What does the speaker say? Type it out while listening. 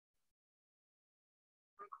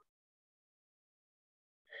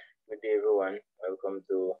Good day, everyone. Welcome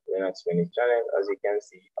to Linux Mini channel. As you can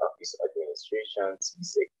see, Office Administration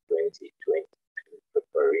CSEC 2022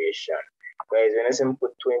 preparation. Guys, when I say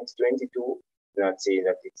put 2022, not saying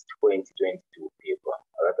that it's 2022 paper.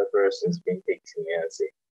 A lot of persons been texting me and say,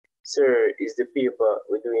 "Sir, is the paper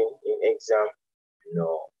we're doing in exam?"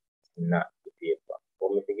 No, it's not the paper.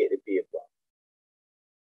 Want me to get the paper?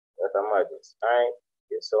 That's a madness. Alright.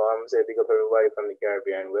 So I'm saying big up everybody from the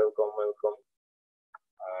Caribbean. Welcome, welcome.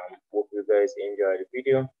 Hope you guys enjoy the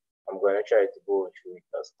video. I'm gonna try to go through it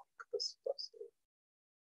as quick as possible.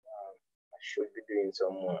 I should be doing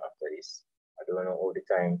some more after this. I don't know all the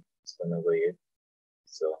time it's gonna go yet.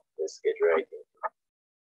 So let's get right in.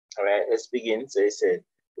 Alright, let's begin. So it said,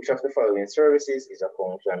 which of the following services is a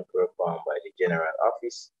function performed by the general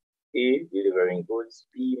office? A, delivering goods.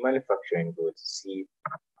 B, manufacturing goods. C,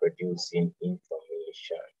 producing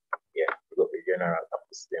information. Yeah, we got the general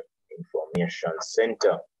office them. Information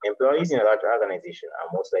Center. Employees in a large organization are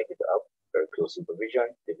most likely to have very close supervision,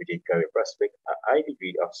 limited career prospect, a high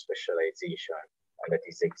degree of specialization, and that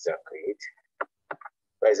is exactly it.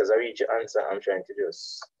 Guys, as I read your answer, I'm trying to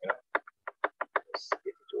just, just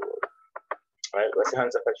get it over. All right, what's the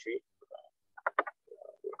answer for 3?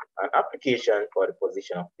 An application for the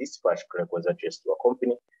position of dispatch clerk was addressed to a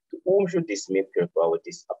company. To whom should this make clerk forward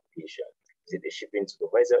this application? Is it the shipping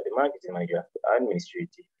supervisor, the marketing manager, the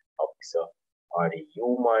administrative officer, or the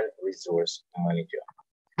human resource manager?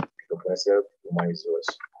 Pick up yourself, human resource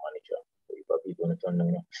manager. People want to turn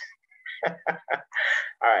down.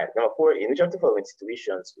 All right, number 4. In which of the following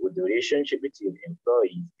situations would the relationship between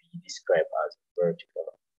employees be described as vertical?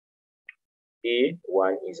 A,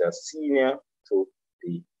 one is a senior to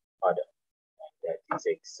the other. And that is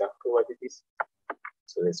exactly what it is.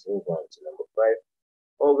 So let's move on to number 5.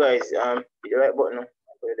 Oh guys, hit the like button.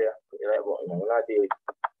 Put it there. Put the like button. We're not dealing with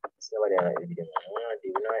it's nobody like the video. We're not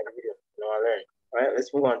dealing with the video. No, I learn. All right,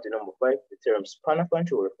 let's move on to number 5. The term span of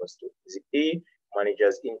control refers to is it A,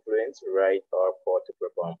 manager's influence, right or power to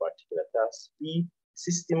perform particular tasks. B,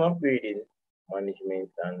 system of grading,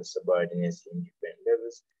 management and subordinates in different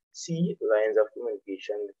levels. C, lines of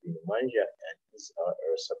communication between the manager and his or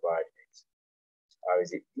her subordinates. Or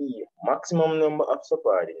is it D, maximum number of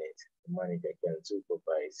subordinates the manager can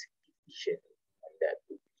supervise efficiently? And that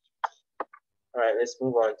would be D. All right, let's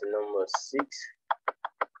move on to number 6.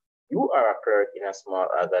 You are a clerk in a small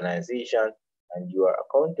organization and you are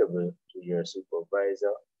accountable to your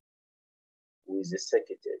supervisor, who is the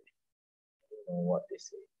secretary. I don't know what they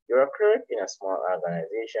say. You're a clerk in a small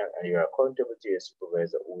organization and you're accountable to your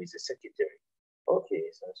supervisor, who is the secretary. Okay,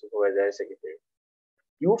 so supervisor is secretary.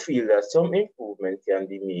 You feel that some improvement can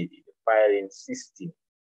be made in the filing system.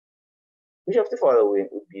 Which of the following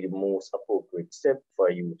would be the most appropriate step for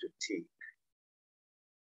you to take?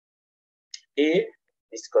 A,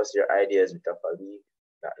 discuss your ideas with a colleague.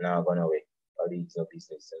 Not gonna wait. Colleagues no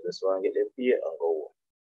business. And just want to get them here and go on.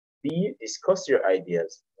 B, discuss your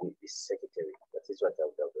ideas with the secretary. That is what I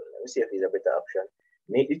would have done. Let me see if there's a better option.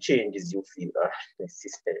 Make the changes you feel are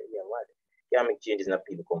necessary. Yeah, man. Can't make changes in a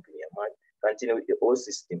people company. Yeah, man. Continue with the whole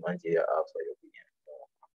system until you ask for your opinion. No,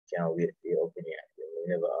 can't wait for your opinion. They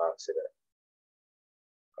will never answer that.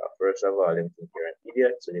 First of all, them think you're an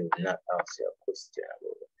idiot, so they will not answer a question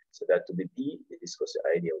about it. So that to be B, they discuss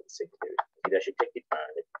the idea with the secretary. Either should take it on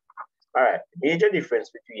it. All right, the major difference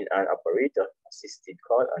between an operator assisted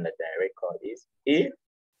call and a direct call is A,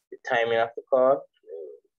 the timing of the call,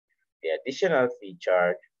 the additional fee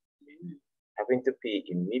charge, having to pay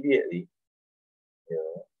immediately,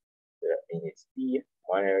 and it's B,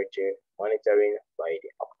 monitoring by the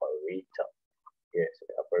operator. Yes, so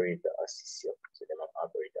the operator assists you. So the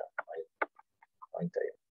operator monitor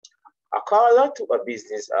you. A caller to a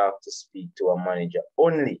business have to speak to a manager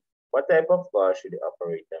only. What type of call should the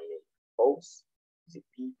operator make? House? Is it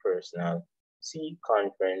B, personal? C,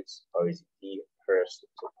 conference? Or is it D, person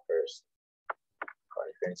to person?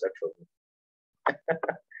 Conference actually.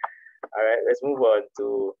 All right, let's move on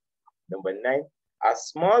to number 9. A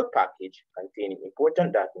small package containing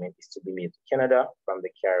important documents is to be made to Canada from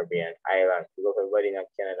the Caribbean island. We love everybody in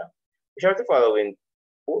Canada. Which of the following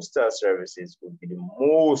postal services would be the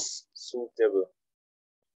most suitable?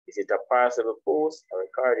 Is it a parcelable post, a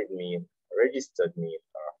recorded mail, a registered mail,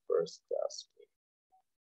 or a first class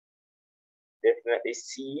mail? Definitely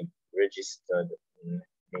C, registered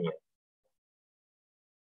mail.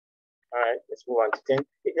 All right, let's move on to 10.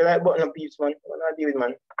 Hit the like button, peeps, man. What not deal with,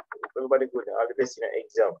 man? Everybody good. All the best in an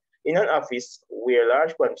exam. In an office where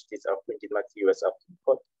large quantities of printed materials have to be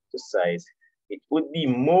cut to size, it would be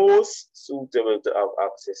most suitable to have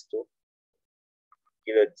access to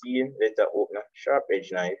guillotine, letter opener, sharp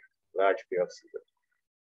edge knife, large pair of scissors.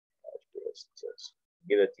 just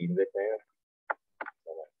guillotine that I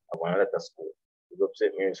want to let us go. We go to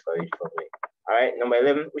St. Mary's College for me. All right, number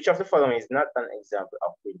 11. Which of the following is not an example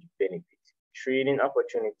of wage benefit? Training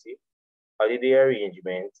opportunity, holiday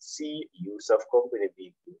arrangement, C, use of company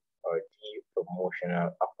vehicle, or D,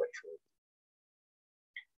 promotional opportunity.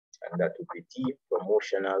 And that would be D,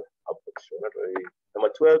 promotional opportunity.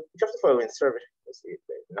 Number 12. Which of the following service? Let's see,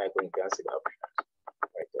 now I'm going to cancel the options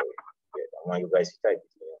right away. Yeah, I want you guys to type it.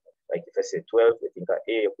 Like if I say 12, I think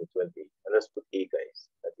A, you put 12A. And let's put A, guys.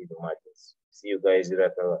 That is the madness. See you guys do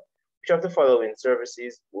that. Which of the following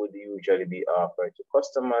services would usually be offered to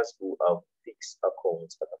customers who have fixed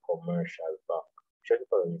accounts at a commercial bank? Which of the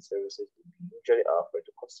following services would be usually offered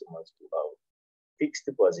to customers who have fixed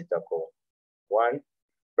deposit account? 1,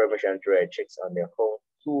 permission to write checks on the account.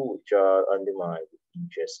 2, draw on demand with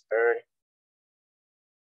interest earned.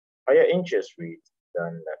 Higher interest rate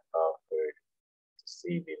than that offered to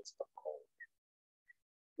savings account.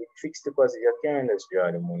 With fixed deposit, you can't just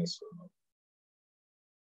draw the money so much.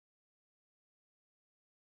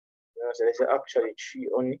 So there's actually 3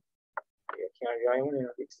 only. You can't draw money in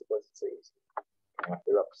a fixed deposit, so easy.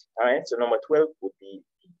 All right, so number 12 would be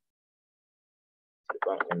the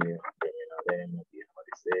bank menu. Then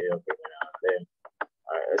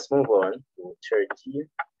all right, let's move on to 13.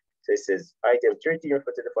 So it says item 13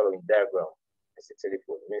 refer to the following diagram. It's a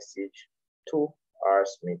telephone message to R.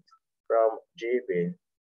 Smith from J. Ben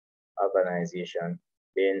Organization,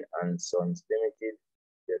 Ben and Sons Limited.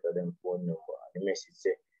 Get them phone number. The message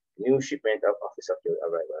says new shipment of office supply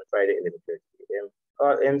arrival on Friday 11:30 a.m.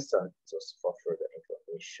 Call M. Santos for further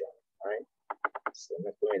information. All right. So I'm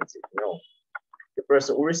going to say no. The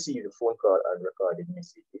person who received the phone call and recorded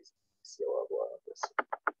messages. See how I go on this.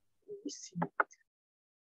 Receive it.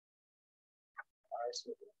 All right.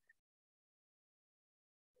 So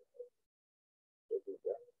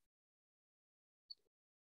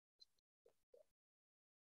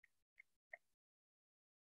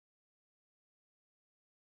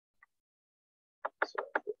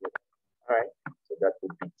all right, so that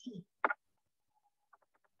would be T.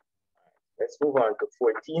 Let's move on to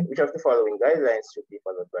 14. Which of the following guidelines should be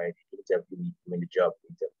followed by the interviewee when the job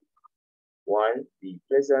interview? 1, be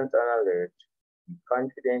pleasant and alert, be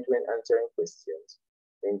confident when answering questions,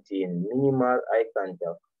 maintain minimal eye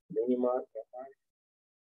contact.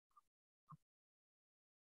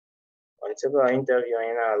 Once you go interview,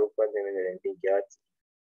 I look at them and think you're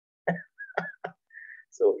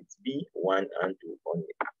so it's B, 1 and 2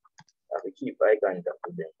 only. I have to keep eye contact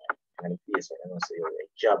with them and the face and also your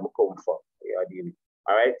job come for you are dealing.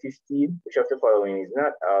 All right, 15. Which of the following is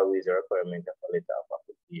not always a requirement of a letter of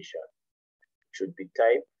application? It should be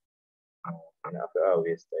typed. And after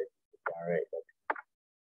always type, you can write that.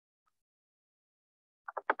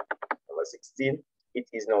 Number 16. It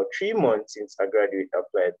is now 3 months since a graduate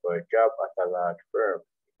applied for a job at a large firm.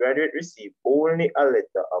 The graduate received only a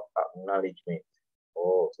letter of acknowledgement.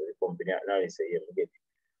 Oh, so the company acknowledges say, yeah, get it.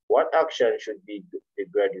 What action should the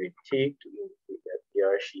graduate take to indicate that he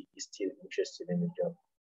or she is still interested in the job?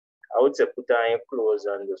 I would say put on your clothes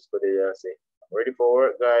and just go there and say, I'm ready for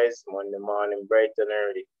work, guys. Monday morning, bright and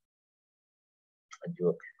early. A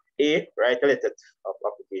joke. A, write a letter of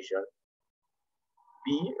application.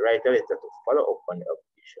 B, write a letter to follow up on the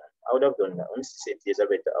application. I would have done that. Let me see if there's a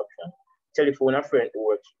better option. Telephone a friend who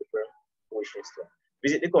works with the firm, who wishes to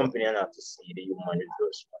visit the company and have to see the human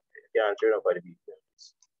resource. You can't turn up at the big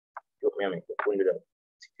firms. Look me, I make the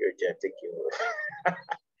security and take care.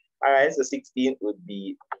 All right, so 16 would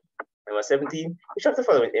be number 17. Which of the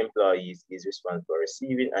following employees is responsible for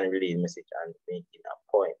receiving and relaying message and making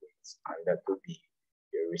appointments? And that would be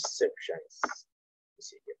your receptionist. You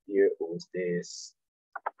see here, who's this?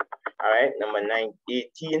 All right, number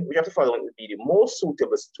 18. Which of the following would be the most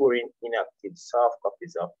suitable storing inactive soft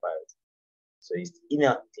copies of files? So it's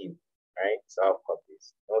inactive, right? Soft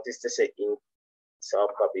copies. Notice to say in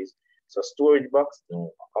soft copies. So storage box,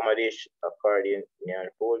 no. Accommodation, accordion,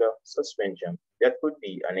 near folder, suspension. That could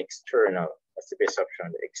be an external. That's the best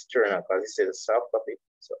option. The external, because it says a soft copy.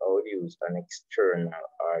 So I would use an external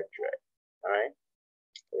hard drive. All right.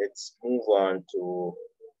 Let's move on to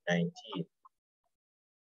 19.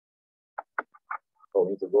 Oh, we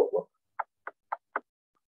need to go.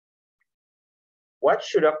 What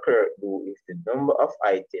should a clerk do if the number of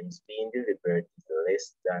items being delivered is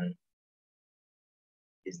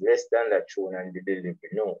less than that shown on the delivery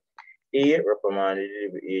note? A, reprimand the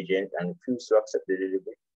delivery agent and refuse to accept the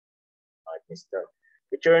delivery.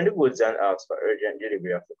 Return the goods and ask for urgent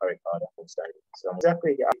delivery of the correct order outstanding. So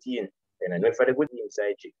exactly the 18. And I know for the good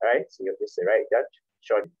inside check, right? So you have to say right that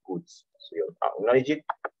short goods. So you acknowledge it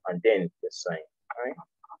and then you sign. All right.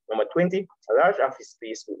 Number 20, a large office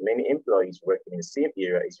space with many employees working in the same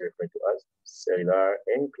area is referred to as cellular,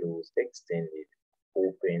 enclosed, extended,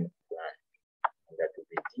 open plan. And that will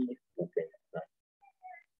be the open plan.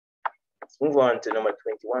 Let's move on to number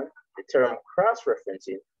 21. The term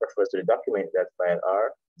cross-referencing refers to the document that file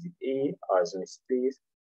R, A as misplaced,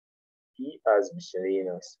 B as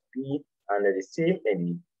miscellaneous, B under the same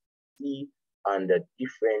heading, C under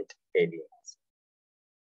different headings.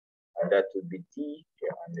 And that would be D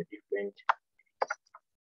here under different.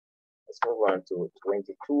 Let's move on to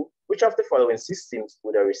 22. Which of the following systems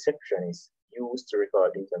would a receptionist use to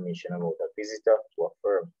record information about a visitor to a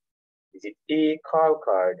firm? Is it A, call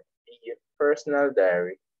card, B, personal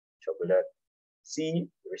diary, chocolate, C,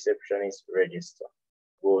 receptionist register?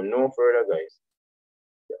 Go no further, guys.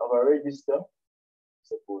 You have a register,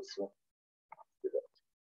 supposed to do that.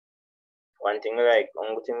 One good thing I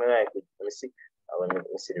like with music, I want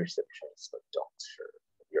to see the receptionist, but doctor,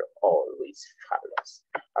 you're always fabulous.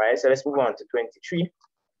 All right, so let's move on to 23. It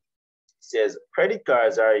says credit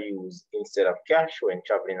cards are used instead of cash when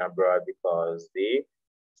traveling abroad because they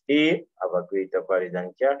A, have a greater value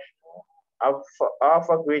than cash,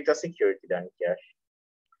 offer greater security than cash.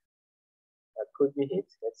 That could be it.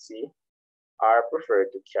 Let's see. Are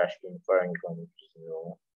preferred to cash in foreign countries.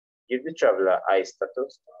 No. Give the traveler high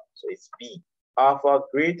status. So it's B. Offer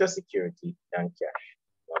greater security than cash.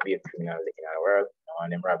 Not be a criminal in our world. No one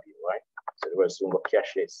them rob you, right? So the world soon go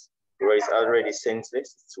cashless. The world is already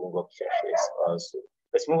senseless. It soon go cashless also.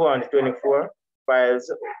 Let's move on to 24.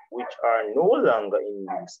 Files which are no longer in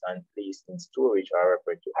use and placed in storage are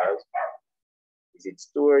referred to as. Is it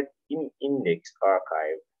stored in index,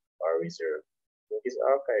 archive, or reserve? What is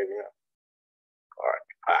archive? You know?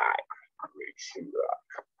 Archive.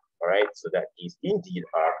 All right, so that is indeed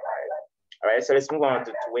archive. All right, so let's move on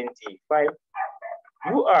to 25.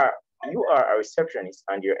 You are a receptionist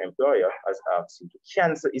and your employer has asked you to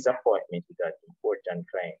cancel his appointment with that important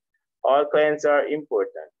client. All clients are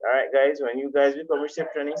important. All right, guys, when you guys become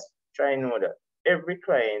receptionists, try and know that every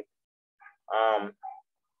client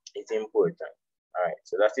is important. All right,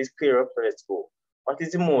 so that is clear up. So let's go. What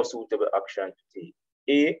is the most suitable action to take?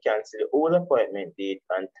 A, cancel the whole appointment date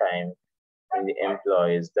and time in the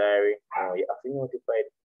employer's diary. No, you have to notify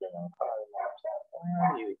the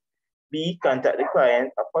client. B, contact the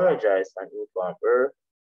client, apologize, and inform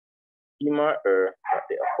him or her that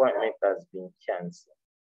the appointment has been canceled.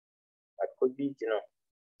 That could be, you know.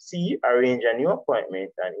 C, arrange a new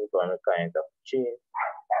appointment and inform the client of the change.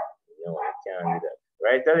 No, you can't do that.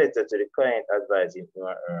 Write a letter to the client advising him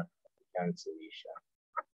or her the cancellation.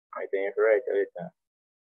 Right, then if you write a letter,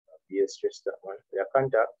 be a stress that one. You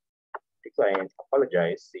contact the client,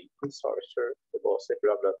 apologize, say, I'm sorry, sir, the boss said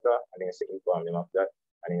blah, blah, blah, and then you say, inform them of that.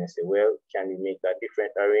 And then you say, well, can we make a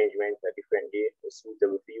different arrangement, a different day, that's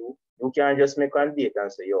suitable for you? You can't just make one date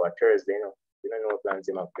and say, yo, a Thursday, no. You don't know what plans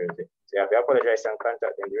them up Thursday. So you have to apologize and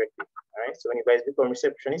contact them directly. All right, so when you guys become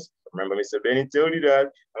receptionists, remember Mr. Benny told you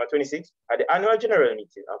that. Number 26, at the annual general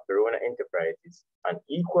meeting of Verona Enterprises, an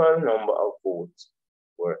equal number of votes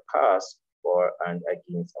were cast for and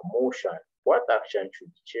against a motion. What action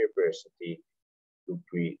should the chairperson take to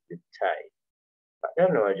break the tie? At the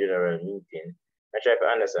annual general meeting, I try to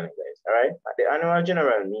understand it, guys. All right, at the annual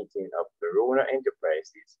general meeting of Verona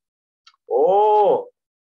Enterprises,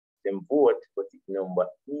 them vote for the number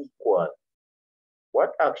equal.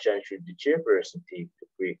 What action should the chairperson take to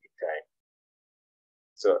break the tie?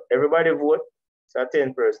 So everybody vote. So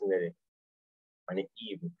 10 person there. And it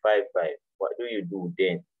even 5-5. What do you do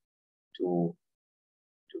then to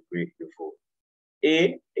break the vote?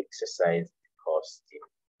 A, exercise the costing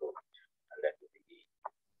vote. And that will be A.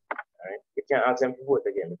 All right. You can't ask them to vote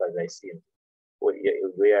again because I see them. Vote here,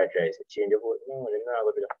 we are trying to change the vote. No, they're not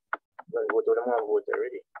going to do that. Vote to the one vote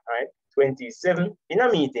already. All right. 27. In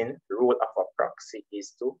a meeting, the role of a proxy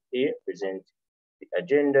is to A, present the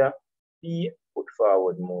agenda, B, put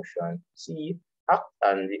forward motion, C, act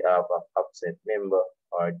on behalf of absent member,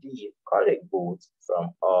 or D, collect votes from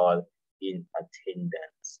all in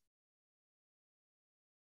attendance.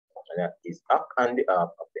 And that is act on behalf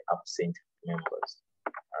of the absent members.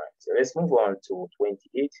 All right, so let's move on to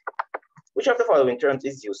 28. Which of the following terms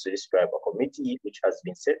is used to describe a committee which has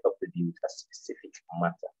been set up to deal with a specific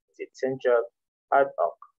matter? Is it central, ad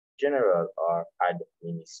hoc, general, or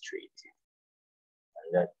administrative?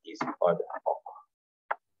 And that is ad hoc.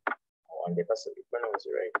 And the person pronounce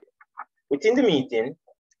it right here. Within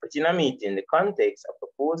a meeting, the context of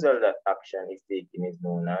proposal that action is taken is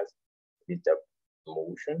known as a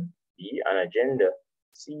motion, B, an agenda,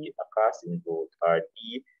 C, a casting vote, or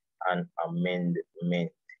D, an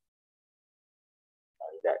amendment.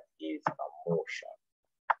 And that is a motion.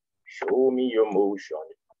 Show me your motion.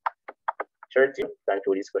 30.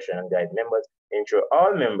 Control discussion and guide members. Ensure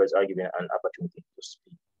all members are given an opportunity to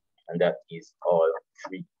speak. And that is all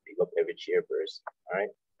free. Pick up every chairperson. All right.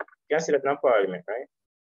 You can see that in parliament, right?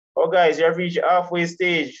 Oh, guys, you have reached halfway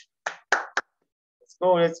stage. Let's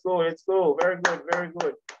go, let's go, let's go. Very good, very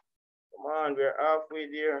good. Come on, we're halfway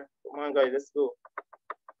there. Come on, guys, let's go.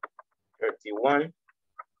 31.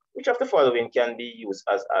 Which of the following can be used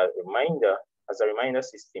as a reminder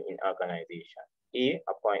system in organization? A,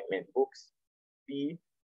 appointment books. B,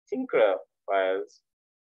 Tinker files.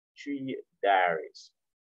 3, diaries.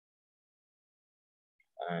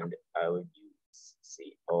 And I would use,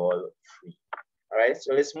 say, all 3. All right,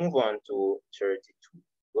 so let's move on to 32.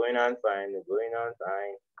 Going on fine, going on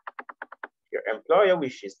fine. Your employer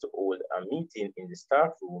wishes to hold a meeting in the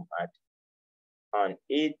staff room on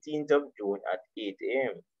 18th of June at 8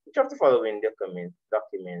 a.m. Which of the following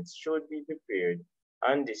documents should be prepared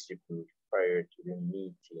and distributed prior to the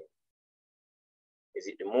meeting? Is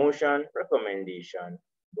it the motion, recommendation,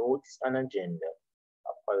 notice and agenda,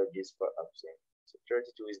 apologies for absence? So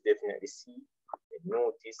 32 is definitely C,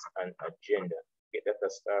 notice and agenda. Get that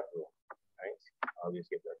at staff room, right? Always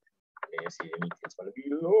get that. And then you see the meeting's gonna be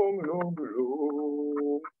long, long,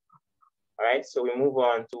 long. All right, so we move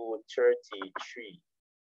on to 33.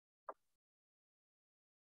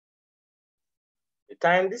 The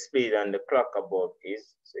time displayed on the clock above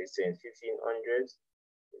is, so it's saying 1500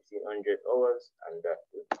 hours, and that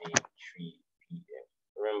would be 3 p.m.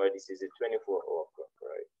 Remember, this is a 24-hour clock,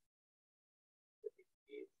 right? So it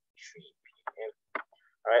is 3 p.m.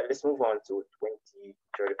 All right, let's move on to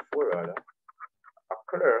 34 rather. A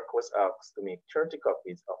clerk was asked to make 30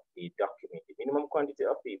 copies of a document. The minimum quantity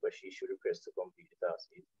of paper she should request to complete the task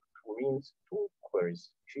is 2 reams, 2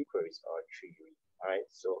 queries, 3 queries, or 3 reams. All right,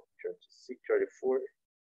 so 36, 34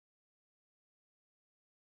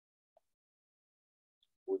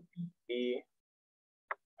 would be A,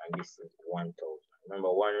 and this is 1,000.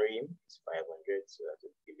 Remember, 1 ream is 500, so that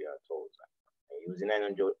would give you 1,000. And using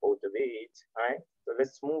 900 out of 8. All right, so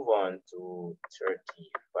let's move on to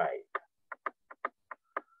 35.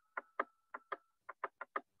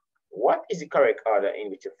 What is the correct order in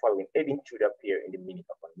which the following heading should appear in the minute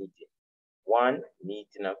of a meeting? 1,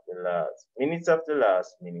 meeting of the last, minutes of the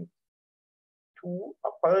last minute. 2,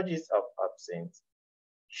 apologies of absence.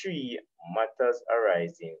 3, matters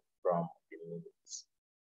arising from the minutes.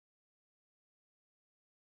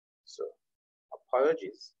 So,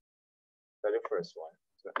 apologies for the first one.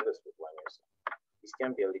 So let's put 1 here. So this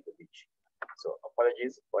can be a little bit tricky. So,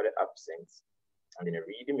 apologies for the absence. And then I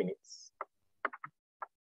read the minutes.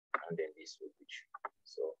 And then this will be 3.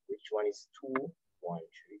 So, which one is 2, 1,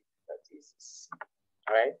 3? That is C.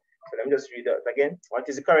 All right. So let me just read that again. What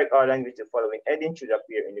is the correct order in which the following heading should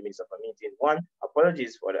appear in the minutes of a meeting? 1,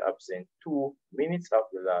 apologies for the absent. 2, minutes of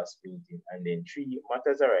the last meeting. And then 3,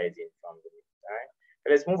 matters arising from the meeting. All right.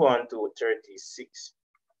 So let's move on to 36.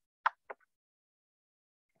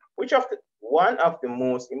 One of the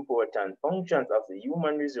most important functions of the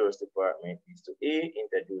human resource department is to A,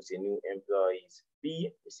 introduce new employees,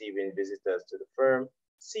 B, receiving visitors to the firm,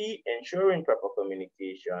 C, ensuring proper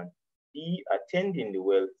communication, D, attending the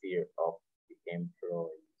welfare of the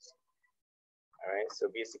employees. All right, so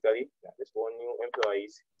basically, there's 1 new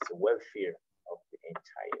employees, it's the welfare of the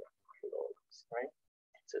entire employees, right?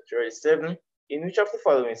 So 37, in which of the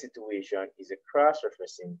following situation is a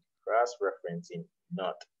cross-referencing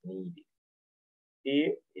not needed?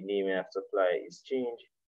 A, the name of supplier is changed.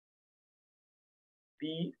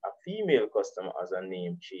 B, a female customer has a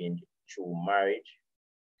name change through marriage.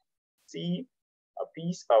 C, a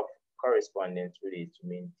piece of correspondence relates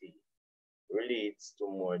to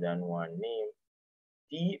more than 1 name.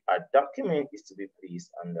 D, a document is to be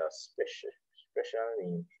placed under special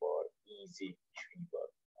name for easy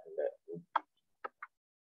retrieval, and that would be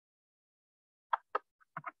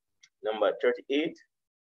number 38.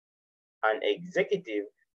 An executive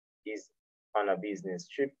is on a business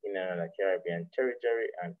trip in another Caribbean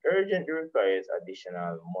territory and urgently requires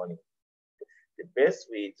additional money. The best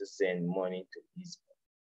way to send money to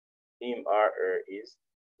him or her is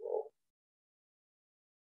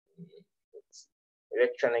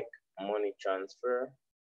electronic money transfer,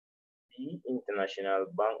 B, international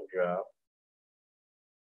bank draft,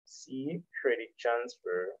 C, credit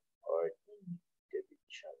transfer, or D, debit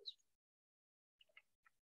transfer.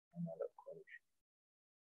 Another country.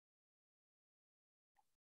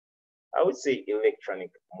 I would say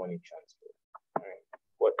electronic money transfer. All right.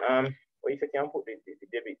 But what if I can put the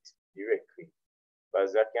debit directly?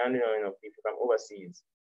 Because that can, people from overseas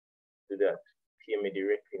do that, pay me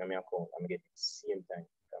directly in my account and get it same time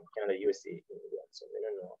from Canada, USA, England. So I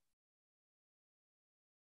don't know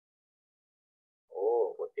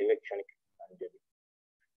Oh, but electronic and debit.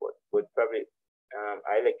 But probably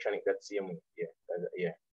electronic, that's same way. Yeah,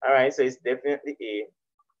 yeah. All right, so it's definitely a.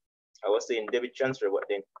 I was saying debit transfer, but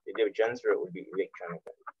then the debit transfer would be electronic.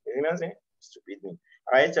 You see what I'm saying? Stupid me.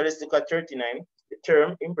 All right, so let's look at 39. The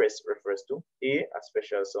term impress refers to A, a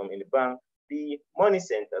special sum in the bank, B, money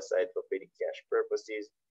set aside for petty cash purposes,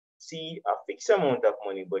 C, a fixed amount of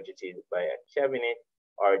money budgeted by a cabinet,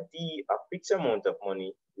 or D, a fixed amount of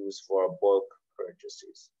money used for bulk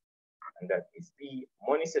purchases. And that is B,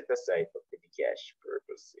 money set aside for petty cash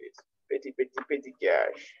purposes. Petty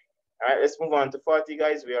cash. All right, let's move on to 40,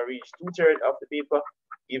 guys. We have reached 2/3 of the paper.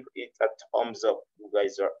 Give it a thumbs up. You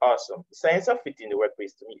guys are awesome. The science of fitting the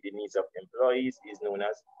workplace to meet the needs of employees is known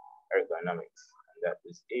as ergonomics. And that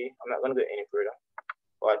is A. I'm not going to go any further.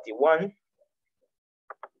 41.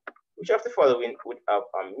 Which of the following would have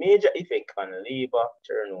a major effect on labor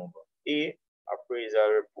turnover? A. Appraisal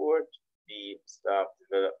report. B. Staff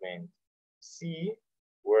development. C.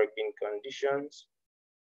 Working conditions.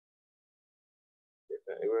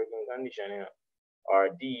 Definitely working condition, yeah. Or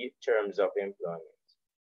D. Terms of employment.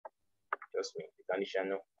 Trust me, the condition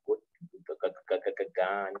no good.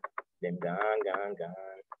 Gone. Them gone.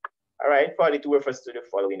 All right, 42 refers to the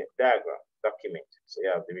following diagram document. So you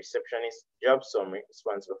have the receptionist, job summary,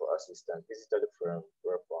 responsible for assistant, visitor the firm,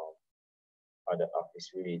 perform other office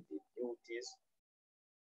related duties,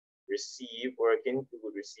 receive, working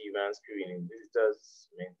with receive and screening visitors,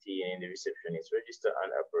 maintaining the receptionist register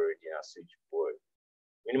and operating a switchboard.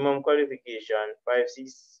 Minimum qualification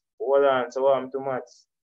 5-6. Hold on, so I'm too much.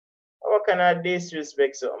 How can I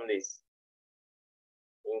disrespect something this?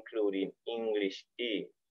 Including English A,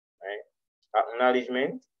 right?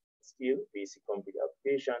 Acknowledgement, skill, basic computer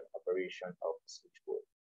application, operation of switchboard.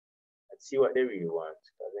 Let's see what they really want.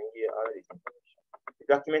 Because then here all this information. The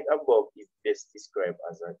document above is best described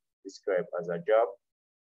as a job.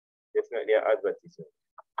 Definitely an advertisement.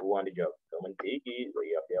 Who want the job? Come and take it, but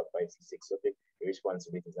you have to have 5-6 subject, the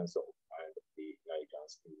responsibilities and so on, and the knowledge and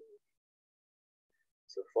skill.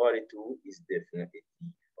 So 42 is definitely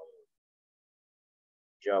D for me.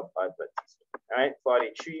 Job advertisement. All right,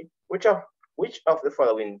 43. Which of the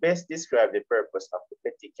following best describe the purpose of the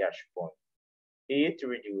petty cash fund? A, to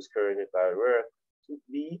reduce clerical work.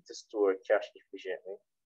 B, to store cash efficiently.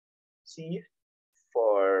 C,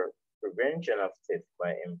 for prevention of theft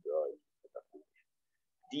by employees.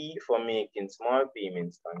 D, for making small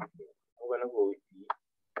payments on bills. I'm gonna go with D.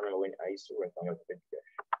 I remember when I used to work on petty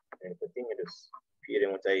cash. And the thing is, pay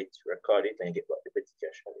them what I record it and you get back the petty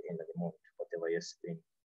cash at the end of the month, whatever you spend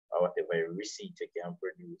or whatever receipt you can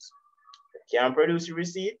produce. If you can't produce a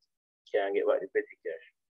receipt, you can't get back the petty cash.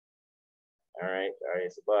 All right,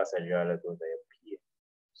 so boss, I draw that out of your pay.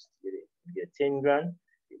 You get 10 grand,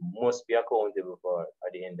 you must be accountable for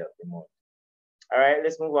at the end of the month. All right,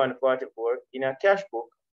 let's move on to 44. In a cash book,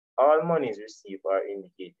 all monies received are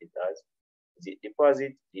indicated as is it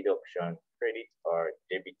deposit, deduction, credit, or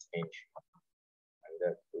debit entry. And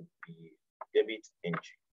that would be debit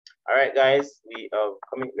entry. All right, guys, we are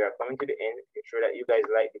coming to the end. Make sure that you guys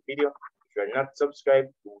like the video. If you're not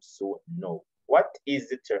subscribed, do so now. What is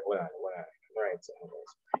the term? Hold on. All right, so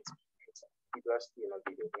people are still on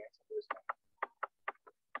video.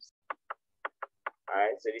 All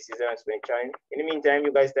right, so this is an explanation. In the meantime,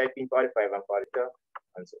 you guys type in 45 and 42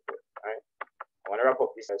 and so forth. All right, I want to wrap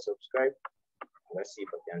up this and subscribe. Let's see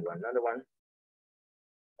if I can do another one.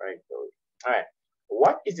 All right, so, all right.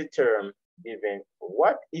 What is the term given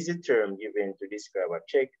to describe a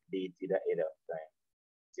check dated ahead of time?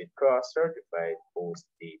 Is it cross-certified,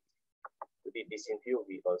 post-date? We did this in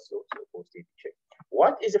POV also, so post-date check.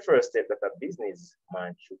 What is the first step that a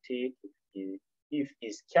businessman should take if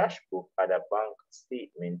his cash book had a bank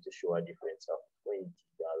statement to show a difference of $20?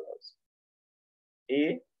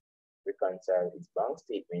 A, reconcile his bank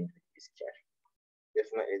statement with his cash.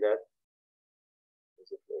 Definitely that is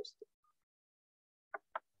the first step.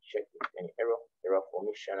 Check if any error of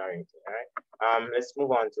omission or anything. All right. Let's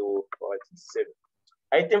move on to 47.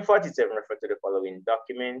 Item 47 refers to the following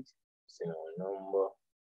document. So, number.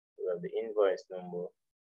 We have the invoice number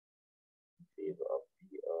in favor of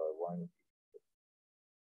PR1.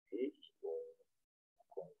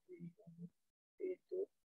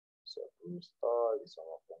 So Bruce all the sum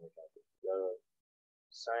of $150.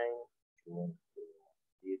 Sign June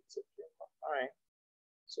 8th September. Alright.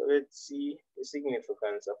 So let's see the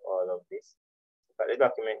significance of all of this. Got the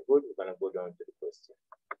document good, we're gonna go down to the question.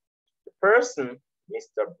 The person,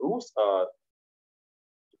 Mr. Bruce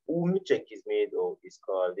whom the check is made of is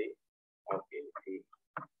called the payee.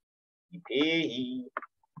 The payee.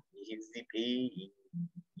 He is the payee.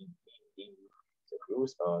 So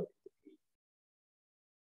Bruce is the payee.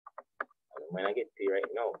 when I get paid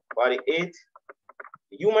right now. 48.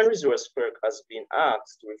 The human resource clerk has been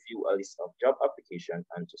asked to review a list of job applications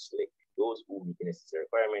and to select those who meet the necessary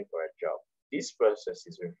requirement for a job. This process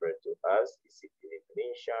is referred to as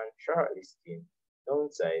elimination, shortlisting,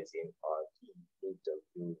 downsizing, or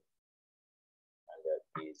interview, and that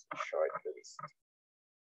is shortlisting.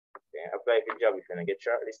 Then apply for the job if you're gonna get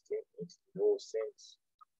shortlisting. Makes no sense.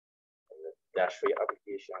 Dash for your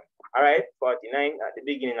application. All right, 49. At the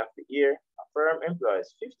beginning of the year, a firm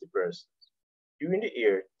employs 50 persons. During the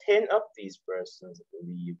year, 10 of these persons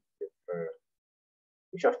leave the firm.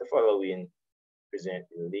 Which of the following present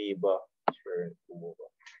the labor turnover?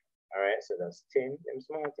 All right, so that's 10. Them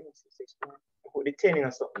small things, 6 more. Put the 10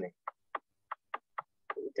 in something.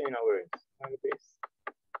 Put the 10 in a word on the base.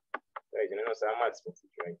 Right, you know, so I'm maths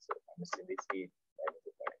teacher, right? So I'm going to say this 8, 5,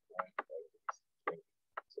 5, 1, 5, 20.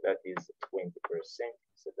 So that is 20%.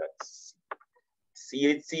 So that's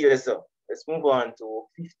see, let's up. Let's move on to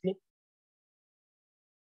 50.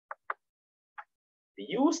 The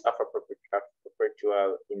use of a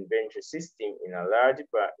perpetual inventory system in a large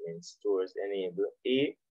department stores enable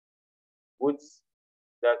A, goods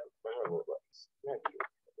that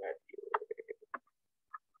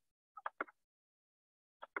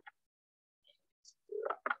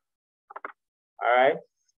all right,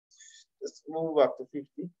 let's move up to 50.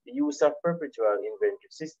 The use of perpetual inventory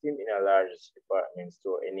system in a large department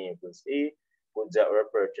store enables A, goods that were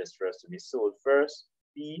purchased first to be sold first.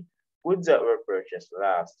 B, goods that were purchased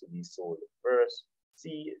last to be sold first.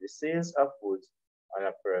 C, the sales of goods on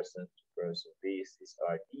a person-to-person basis.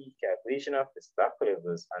 Or D, calculation of the stock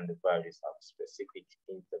levels and the values of specific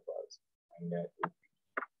intervals. And that would be.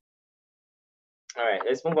 All right,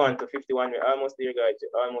 let's move on to 51. We're almost there, guys.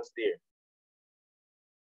 We're almost there.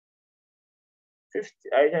 50,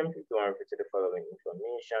 item 51 refers to the following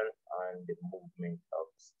information on the movement of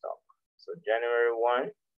stock. So January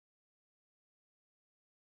 1,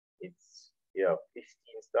 it's you have 15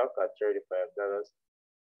 stock at $35.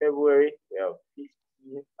 February, we have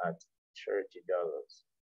 15 at $30.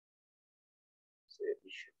 So you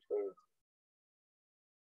issue 20.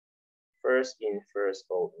 First in, first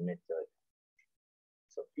out method.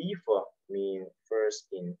 So FIFO means first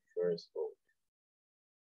in, first out.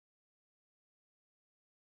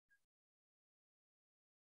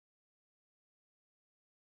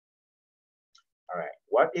 All right,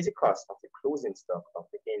 what is the cost of the closing stock of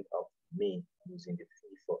the end of May using the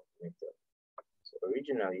FIFO method? So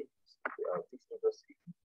originally, we have 15 plus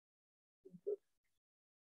 50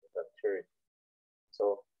 30.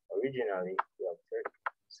 So originally, we have 30.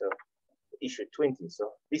 So issue 20.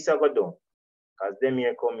 So this I got done because them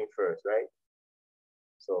here coming first, right?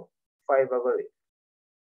 So 5 I got left.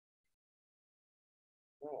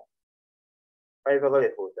 No. 5 I got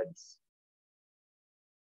left out of this.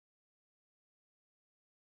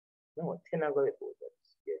 No, 10 I got left out of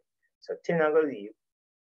this. Yeah. So 10 I got leave.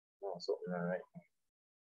 No, something all right.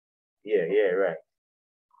 Yeah, right.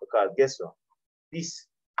 Because guess what? This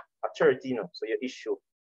a 30, you know, so you issue.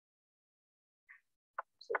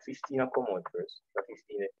 So 15 will come out first. So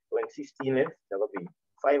 15 left. When 15 left, that will be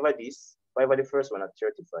 5 of this, 5 of the first one at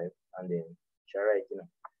 35, and then right, you know.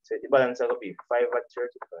 So the balance will be 5 at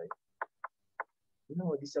 35.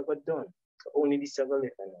 No, this I got done. So only this I got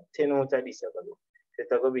left, and 10 out of this I got left. So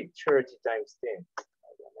it will be 30 times 10. So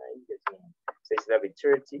it will be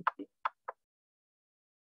 30.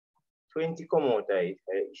 20 come out of it,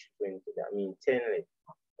 I issue 20. That means 10 left.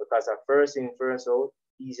 Because a first in, first out,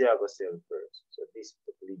 easier to sell first. So this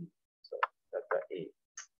would lead. So that's the A.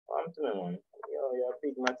 I'm to man. You're a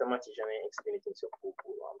big mathematician and explain it so cool.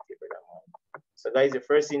 That man. So guys, the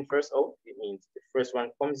first in, first out, it means the first one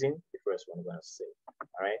comes in, the first one gonna sell.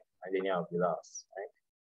 Alright? And then you have the last, right?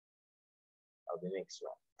 Of the next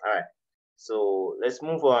one. Alright. So let's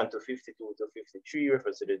move on to 52 to 53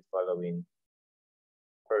 refers to the following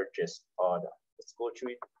purchase order. Let's go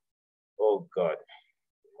through it. Oh God.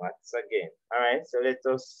 Maths again. All right, so let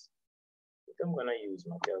us. I'm gonna use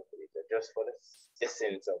my calculator just for the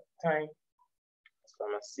essence of time. As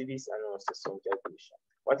from a series and also some calculation.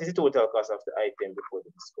 What is the total cost of the item before the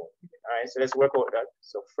discount? All right, so let's work out that.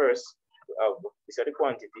 So first, we have these are the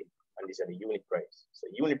quantity and these are the unit price. So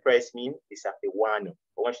unit price means this are the one.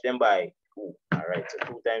 How much them buy? 2. All right, so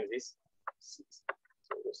 2 times this 6.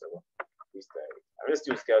 So just this time. I'm just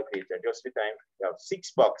use calculator just for time. We have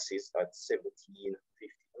 6 boxes at 17.50.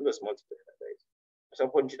 I'm just multiply that, guys. So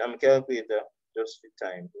I'm putting it on my calculator just for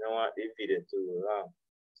time. You don't want the video too long.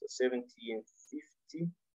 So 1750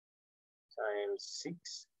 times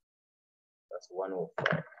 6. That's 105.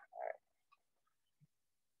 All right.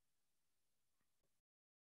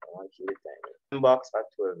 want to keep the time. 1 box at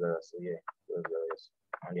 $12, so yeah, $12.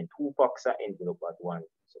 And then 2 packs are envelope at 1,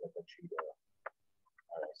 so that's a $3.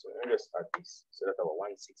 Alright, so let me just add this. So that's our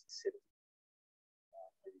 167.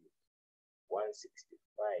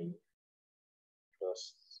 165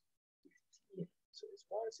 plus 15. So it's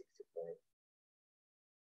 165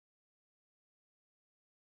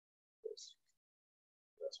 plus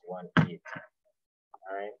 18.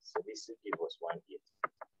 Alright, so this will give us 18.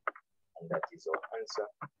 And that is our answer.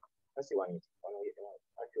 Let's see 180.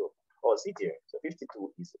 180. Oh, see here. So 52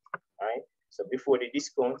 is it. Alright. So before the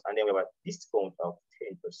discount, and then we have a discount of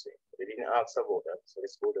 10%. They didn't ask about that. So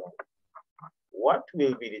let's go down. What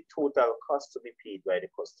will be the total cost to be paid by the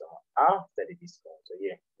customer after the discount? So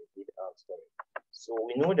yeah, they did ask for it. So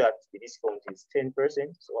we know that the discount is 10%.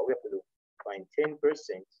 So what we have to do? Find 10%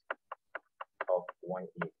 of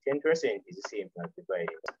 180. 10% is the same as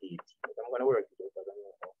dividing 80. But I'm going to work it out because I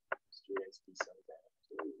know how students do sometimes.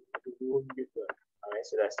 So alright,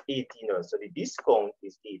 so that's $18. So the discount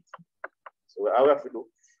is 80. So what I have to do,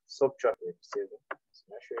 subtract 7. So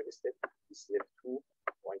I'm not sure the step. This step 2,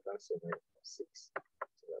 1 times 7, 6.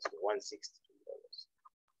 So that's $162.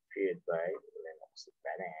 Paid by Lennox.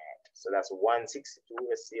 So that's 162.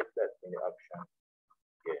 Let's see if that's in the option.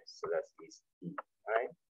 Yes, so that's this E.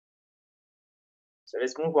 Alright. So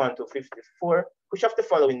let's move on to 54. Which of the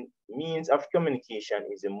following means of communication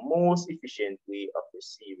is the most efficient way of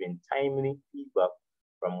receiving timely feedback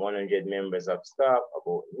from 100 members of staff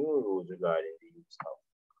about new rules regarding the use of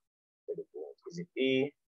telephones? Is it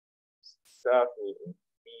A, staff meeting,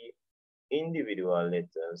 B, individual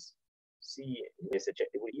letters, C, message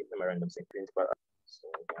at the memorandum saying principal? So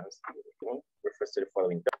we can see it refers to the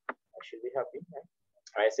following. I should be happy. Right?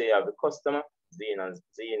 I say you have the customer, Zena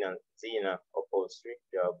upholstery,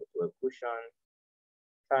 job 12 cushion,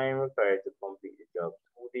 time required to complete the job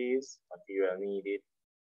 2 days, material needed,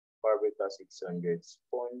 fabric 600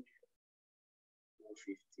 sponge,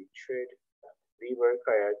 250 thread, labor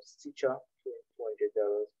required, stitcher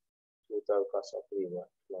 $200, total cost of labor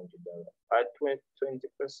 $200. Add 20%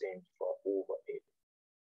 for overhead.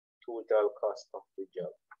 Total cost of the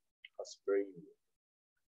job, cost per unit.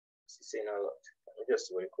 This is saying a lot. Let me just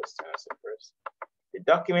do a question answer first. The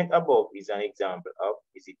document above is an example of,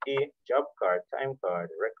 is it A, job card, time card,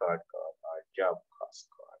 record card, or job cost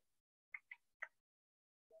card?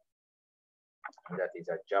 And that is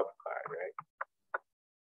a job card, right?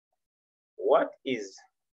 What is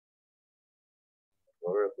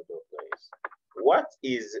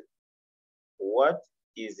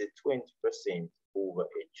the 20%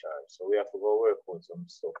 overhead charge? So we have to go work on some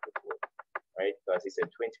stuff before, right? Because it said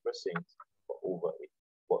 20% for overhead.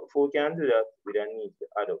 But before we can do that, we don't need to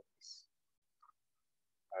add up this.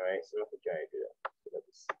 All right, so let's try to do that. So that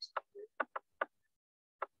is 60.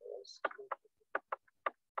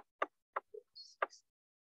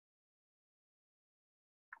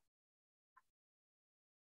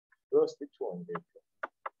 Plus the 200.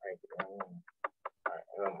 Right.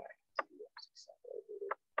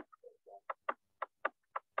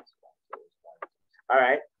 All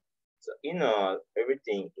right. So in all,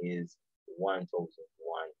 everything is 1,110.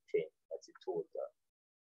 That's the total.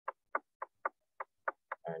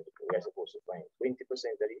 And we are supposed to find 20%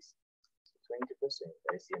 that is. So 20%,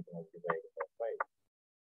 that is the same thing as divided by 5.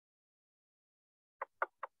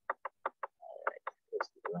 Alright, let's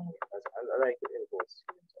do it. I like it in both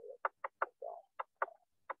students.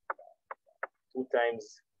 2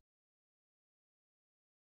 times.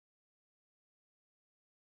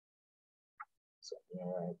 So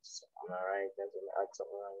alright, so I'm alright, then I'm add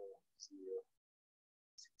something around 0,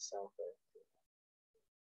 6, 7, 5.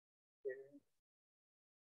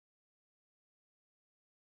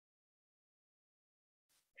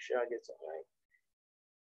 Should I get something like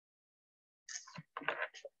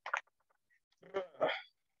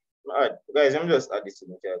alright, guys, I'm just add this to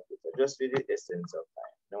the calculator just for the essence of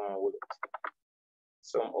time. No one would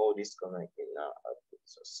somehow disconnecting now.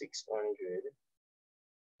 So 600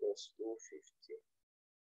 plus 250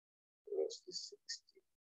 plus the 60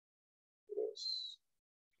 plus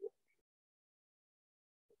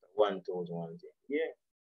 1,000. Yeah.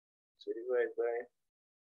 So divide by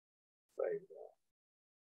 5 now.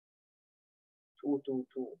 222.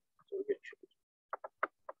 So we get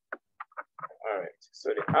 3. All right. So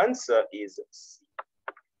the answer is C.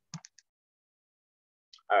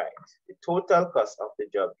 All right. The total cost of the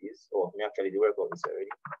job is, oh, me actually the workout is already.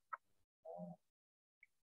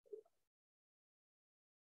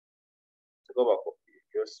 So go back up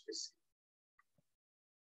just to see.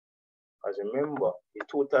 As remember, the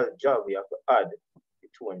total job we have to add the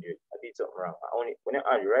 200. I did something wrong. When I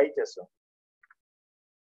add right here, so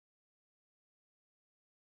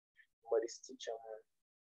But this teacher, man,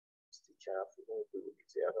 this teacher have to include it.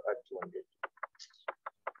 So I have to add 200.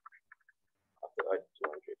 I have to add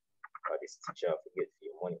 200. But this teacher have to get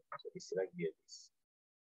your money. So this is like this.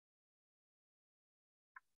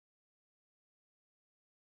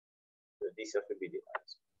 So this have to be the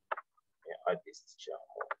answer. Yeah, add this teacher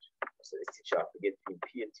amount. So this teacher have to get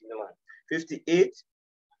paid to the man. 58.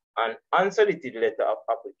 An unsolicited letter of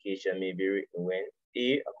application may be written when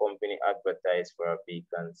A, a company advertised for a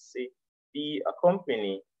vacancy, B, a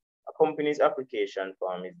company's application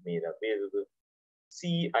form is made available,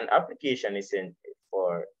 C, an application is sent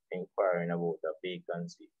for inquiring about a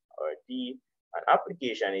vacancy, or D, an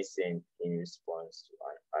application is sent in response to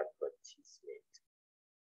an advertisement.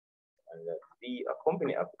 And that B, a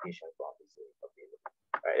company application form is made available.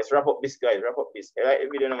 All right, let's wrap up this, guys. Wrap up this. All right,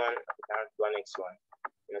 if you don't know, man, we can go next one.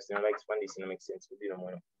 You know, like expand this, it makes sense. We didn't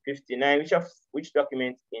want 59. Which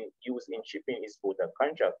document used in shipping is both a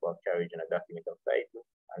contract for carriage and a document of title,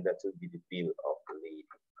 and that will be the bill of lading.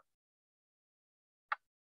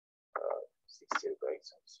 60 guys,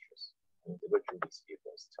 some stress. I need to go through these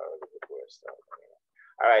papers thoroughly before I start.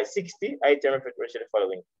 All right, 60. Item referred to the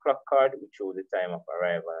following clock card, which shows the time of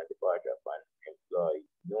arrival and departure of an employee.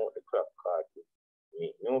 Note the clock card will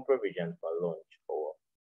make no provision for lunch or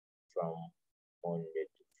from Monday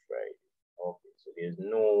to Friday. Okay, so there's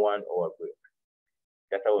no 1 hour break.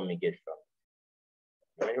 That's how we get from.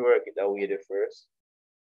 Let me work it that way the first.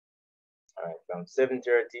 All right, from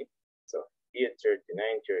 7:30, so 8:30,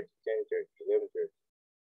 9:30, 10:30, 11:30,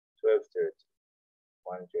 12:30,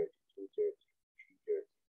 1:30, 2:30, 3:30,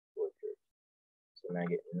 4:30. So now I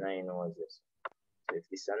get 9 hours. Yes. So if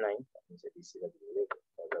this is a 9, that means that this is 11.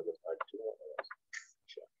 So I just add 2 more hours.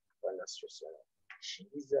 Sure. One that's stress.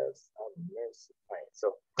 Jesus, I'm mercy. Right.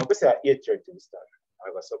 So I'm going to say at 8:30 we start.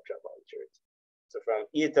 I have a subtract about 8:30. So from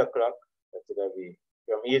 8 o'clock, that's gonna be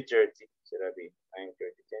from 8:30, so that'll be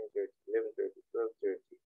 9:30, 10:30, 11:30,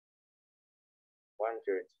 12:30,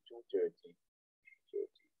 1:30, 2:30,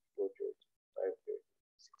 3:30, 4:30, 5:30,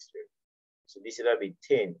 6:30. So this will be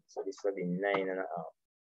 10. So this will be 9 and a half.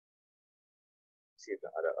 See the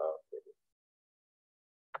other half. This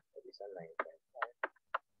is 9.5.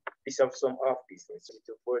 This have some half pieces. So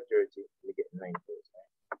to 4:30, we get 9 first,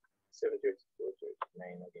 right? 7:30, 4:30,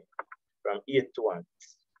 9 again. From 8 to 1.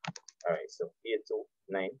 All right, so 8 to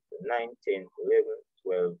 9, so 9, 10, 11,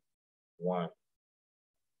 12, 1.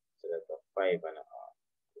 So that's a 5 and a half.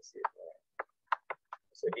 This is, right?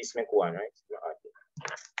 So this make 1, right?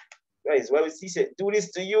 Guys, well, we said do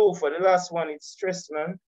this to you for the last one. It's stress,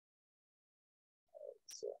 man. All right,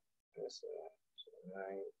 so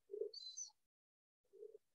 9 plus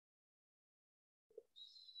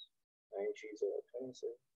 9 3s are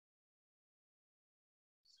 27.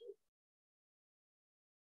 So,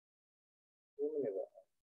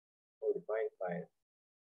 oh, divide 5.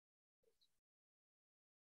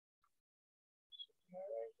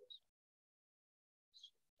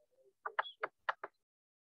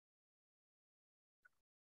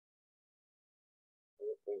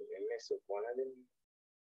 I mess up one of them.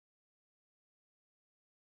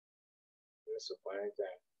 Mess up one at a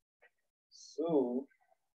time. So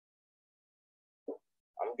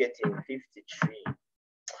I'm getting 53.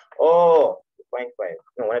 Oh, 0.5.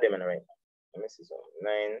 No, one of them on the right. Let me see some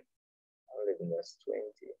 9, 11, that's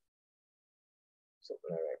 20.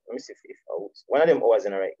 Something on the right. Let me see if I was. One of them was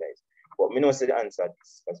on the right, guys. But me not see the answer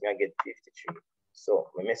this because I get 53. So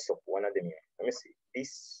I mess up one of them here. Let me see.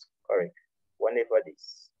 This correct. Whenever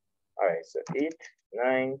this. Alright, so 8,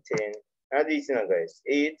 9, 10. Now these guys.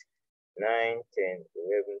 8, 9, 10,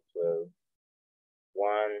 11, 12,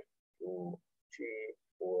 1, 2, 3,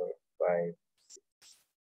 4, 5, 6.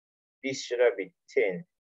 This should have been 10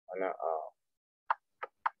 and a half.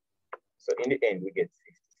 So in the end, we get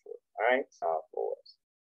 54. Alright, half hours.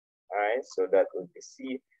 Alright, so that will be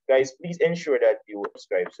C. Guys, please ensure that you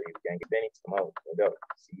subscribe so you can get benefits from out.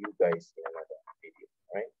 See you guys in another video.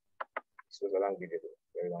 Alright, this was a long video,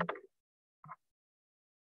 very long video.